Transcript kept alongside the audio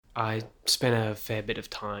I spent a fair bit of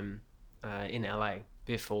time in LA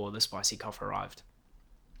before the spicy cough arrived.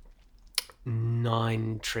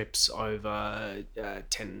 9 trips over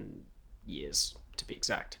 10 years, to be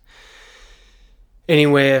exact.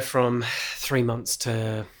 Anywhere from 3 months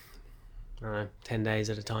to, I don't know, 10 days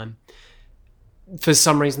at a time. For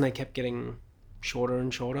some reason, they kept getting shorter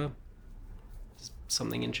and shorter.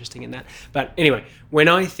 Something interesting in that. But anyway, when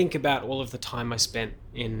I think about all of the time I spent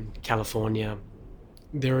in California,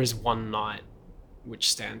 there is one night which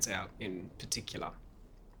stands out in particular.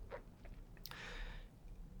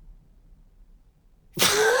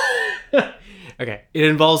 Okay, it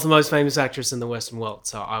involves the most famous actress in the Western world,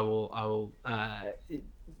 so I will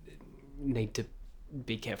need to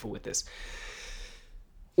be careful with this.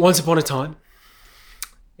 Once upon a time,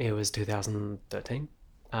 it was 2013,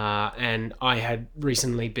 and I had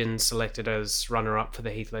recently been selected as runner-up for the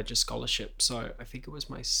Heath Ledger Scholarship. So I think it was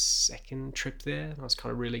my second trip there, and I was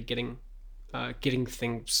kind of really getting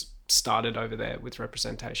things started over there with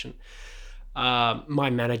representation. My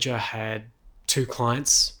manager had two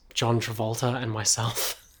clients, John Travolta and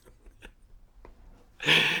myself.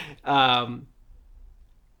 um,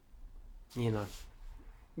 you know,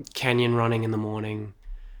 canyon running in the morning,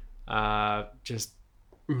 just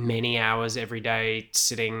many hours every day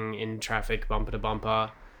sitting in traffic, bumper to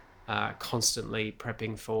bumper, constantly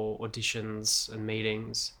prepping for auditions and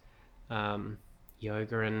meetings, um,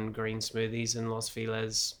 yoga and green smoothies in Los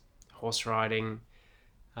Feliz, horse riding,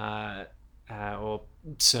 uh, or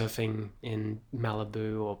surfing in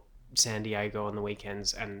Malibu or San Diego on the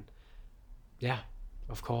weekends, and yeah,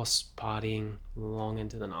 of course, partying long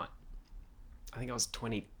into the night. I think I was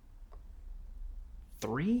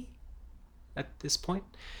 23 at this point.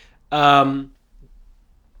 Um,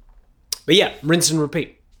 but yeah, rinse and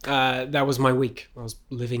repeat. That was my week. I was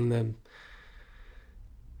living the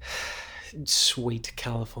sweet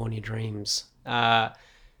California dreams.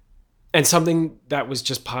 And something that was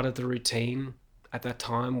just part of the routine at that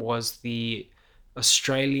time was the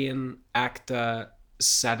Australian actor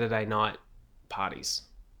Saturday night parties.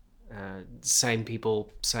 Same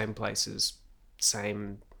people, same places,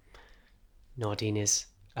 same naughtiness,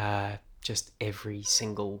 just every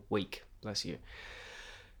single week. Bless you.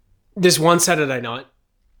 This one Saturday night,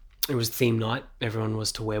 it was theme night. Everyone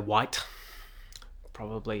was to wear white.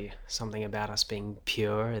 Probably something about us being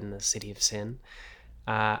pure in the city of sin.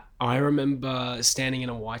 I remember standing in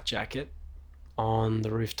a white jacket on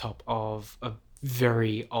the rooftop of a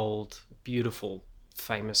very old, beautiful,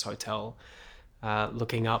 famous hotel,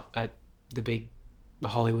 looking up at the big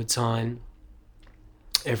Hollywood sign,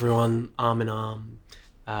 everyone arm in arm,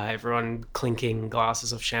 everyone clinking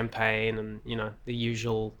glasses of champagne, and the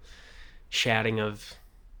usual shouting of,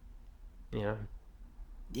 you know,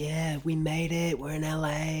 yeah, we made it, we're in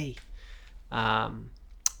LA. Um,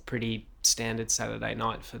 Pretty standard Saturday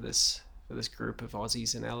night for this group of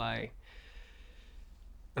Aussies in LA.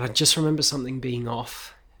 And I just remember something being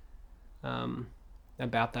off um,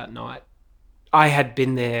 about that night. I had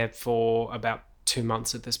been there for about 2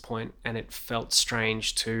 months at this point, and it felt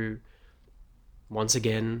strange to once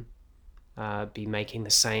again be making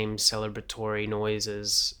the same celebratory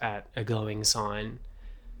noises at a glowing sign.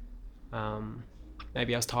 Um,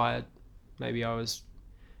 Maybe I was tired. Maybe I was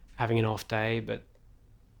having an off day, but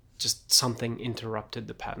just something interrupted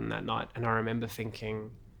the pattern that night. And I remember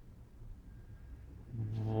thinking,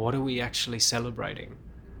 what are we actually celebrating?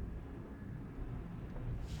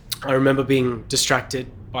 I remember being distracted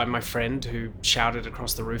by my friend who shouted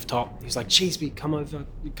across the rooftop. He's like, Cheeseby, come over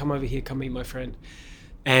here, come meet my friend.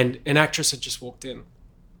 And an actress had just walked in.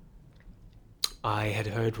 I had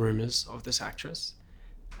heard rumors of this actress.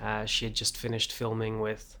 She had just finished filming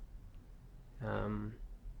with, um,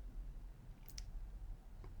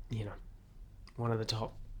 you know, one of the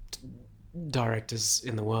top directors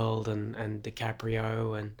in the world, and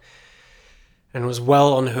DiCaprio, and was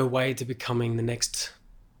well on her way to becoming the next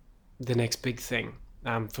big thing.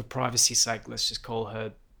 For privacy's sake, let's just call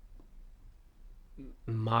her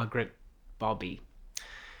Margaret Bobby.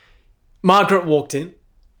 Margaret walked in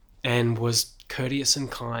and was courteous and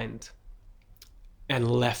kind and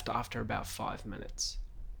left after about 5 minutes.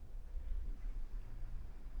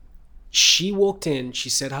 She walked in, she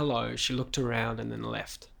said hello, she looked around and then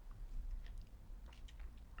left.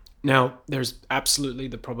 Now, there's absolutely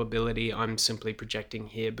the probability I'm simply projecting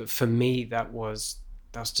here, but for me, that was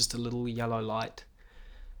just a little yellow light.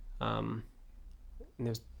 Um, and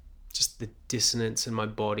there was just the dissonance in my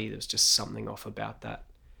body. There was just something off about that.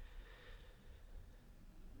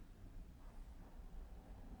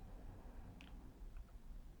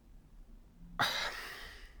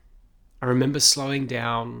 I remember slowing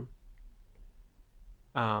down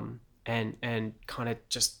and kind of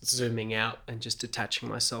just zooming out and just detaching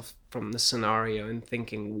myself from the scenario and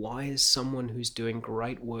thinking, why is someone who's doing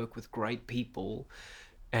great work with great people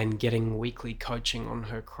and getting weekly coaching on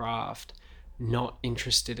her craft not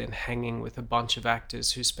interested in hanging with a bunch of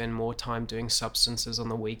actors who spend more time doing substances on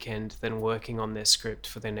the weekend than working on their script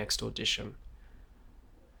for their next audition?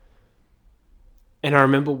 And I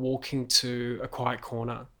remember walking to a quiet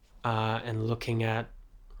corner and looking at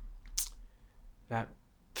that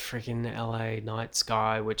freaking LA night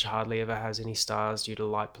sky, which hardly ever has any stars due to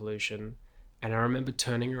light pollution. And I remember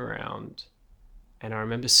turning around and I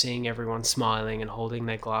remember seeing everyone smiling and holding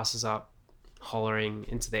their glasses up, hollering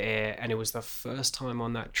into the air. And it was the first time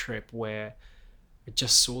on that trip where I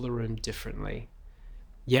just saw the room differently.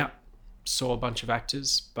 Yeah, saw a bunch of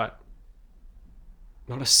actors, but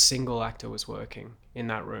not a single actor was working in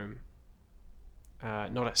that room.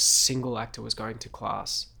 Not a single actor was going to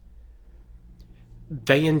class.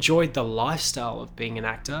 They enjoyed the lifestyle of being an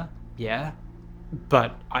actor, yeah,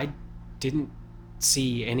 but I didn't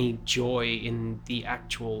see any joy in the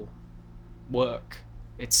actual work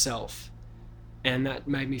itself. And that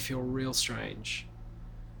made me feel real strange.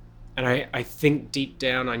 And I think deep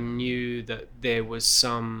down I knew that there was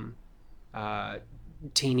some uh,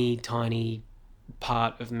 teeny tiny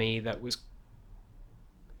part of me that was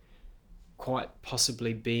quite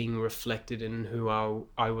possibly being reflected in who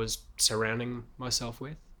I was surrounding myself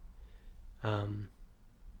with. Um,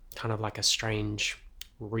 Kind of like a strange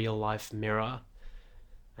real life mirror.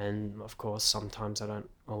 And of course, sometimes I don't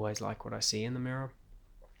always like what I see in the mirror.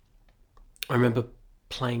 I remember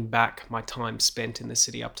playing back my time spent in the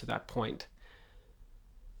city up to that point.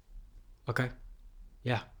 Okay,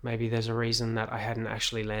 yeah, maybe there's a reason that I hadn't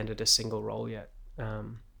actually landed a single role yet.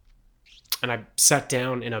 Um, and I sat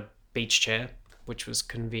down in a beach chair, which was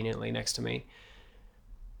conveniently next to me.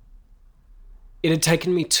 It had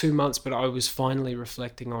taken me 2 months, but I was finally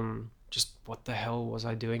reflecting on just what the hell was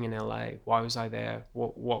I doing in LA? Why was I there?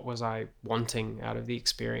 What was I wanting out of the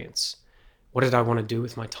experience? What did I want to do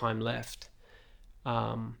with my time left?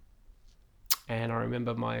 Um, and I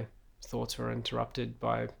remember my thoughts were interrupted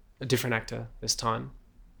by a different actor this time,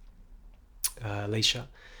 Alicia.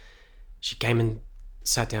 She came and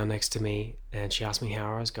sat down next to me and she asked me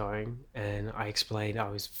how I was going. And I explained I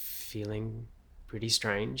was feeling pretty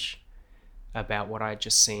strange about what I had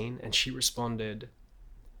just seen. And she responded,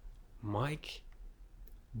 Mike,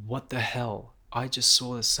 what the hell? I just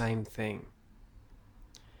saw the same thing.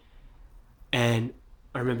 And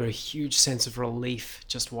I remember a huge sense of relief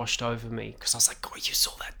just washed over me because I was like, oh, you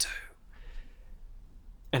saw that too.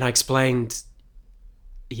 And I explained,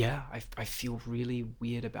 yeah, I feel really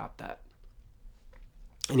weird about that.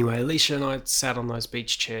 Anyway, Alicia and I sat on those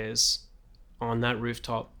beach chairs on that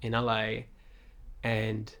rooftop in LA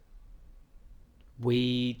and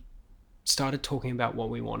we started talking about what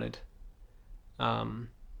we wanted. Um,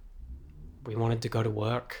 we wanted to go to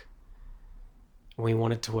work. We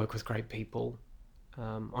wanted to work with great people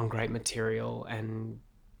on great material and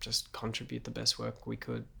just contribute the best work we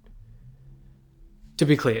could. To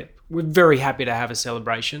be clear, we're very happy to have a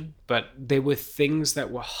celebration, but there were things that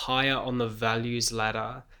were higher on the values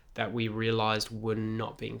ladder that we realized were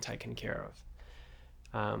not being taken care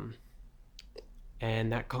of.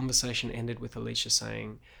 And that conversation ended with Alicia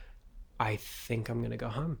saying, I think I'm going to go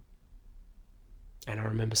home. And I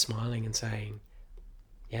remember smiling and saying,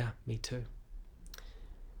 yeah, me too.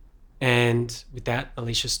 And with that,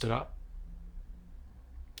 Alicia stood up.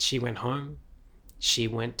 She went home. She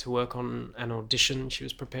went to work on an audition she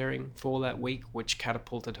was preparing for that week, which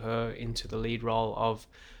catapulted her into the lead role of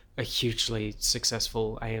a hugely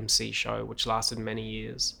successful AMC show, which lasted many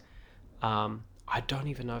years. I don't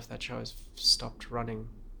even know if that show has stopped running.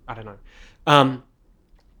 I don't know.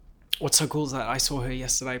 What's so cool is that I saw her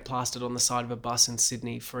yesterday plastered on the side of a bus in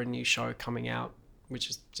Sydney for a new show coming out, which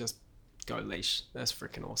is just go leash. That's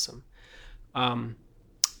freaking awesome. Um,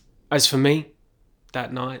 as for me,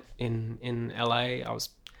 that night in LA, I was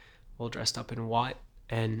all dressed up in white,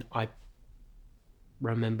 and I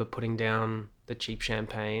remember putting down the cheap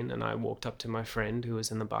champagne, and I walked up to my friend who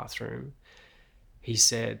was in the bathroom. He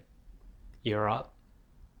said, "You're up."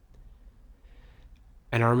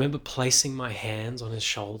 And I remember placing my hands on his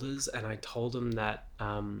shoulders, and I told him that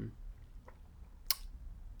I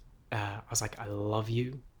was like, "I love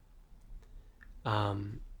you,"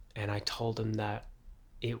 and I told him that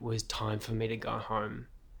it was time for me to go home.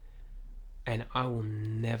 And I will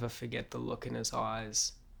never forget the look in his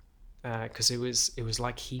eyes, because it was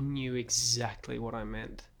like he knew exactly what I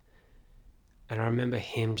meant. And I remember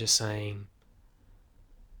him just saying,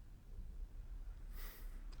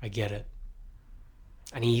 "I get it.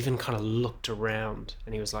 And he even kind of looked around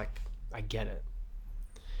and he was like, I get it.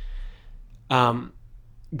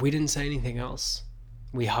 We didn't say anything else.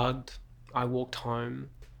 We hugged. I walked home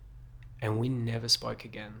and we never spoke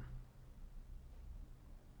again.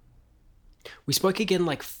 We spoke again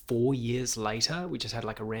like 4 years later. We just had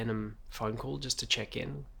like a random phone call just to check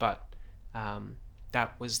in. But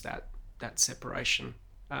that was that separation.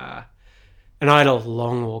 And I had a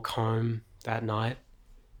long walk home that night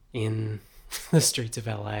in the streets of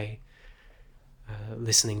LA,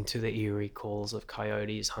 listening to the eerie calls of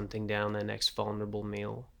coyotes hunting down their next vulnerable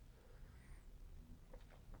meal.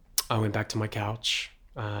 I went back to my couch.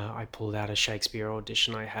 I pulled out a Shakespeare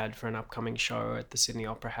audition I had for an upcoming show at the Sydney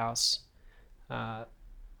Opera House,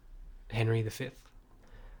 Henry V,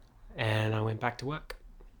 and I went back to work.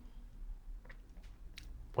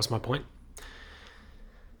 What's my point?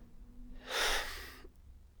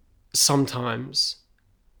 Sometimes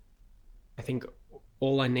I think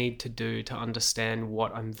all I need to do to understand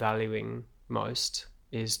what I'm valuing most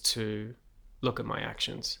is to look at my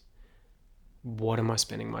actions. What am I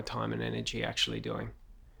spending my time and energy actually doing?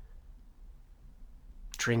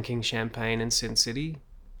 Drinking champagne in Sin City,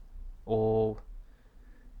 or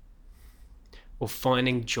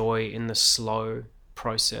finding joy in the slow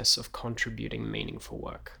process of contributing meaningful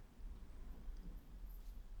work?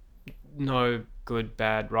 No good,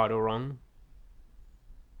 bad, right or wrong,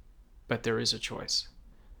 but there is a choice.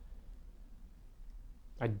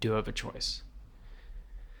 I do have a choice.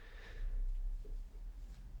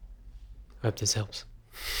 I hope this helps.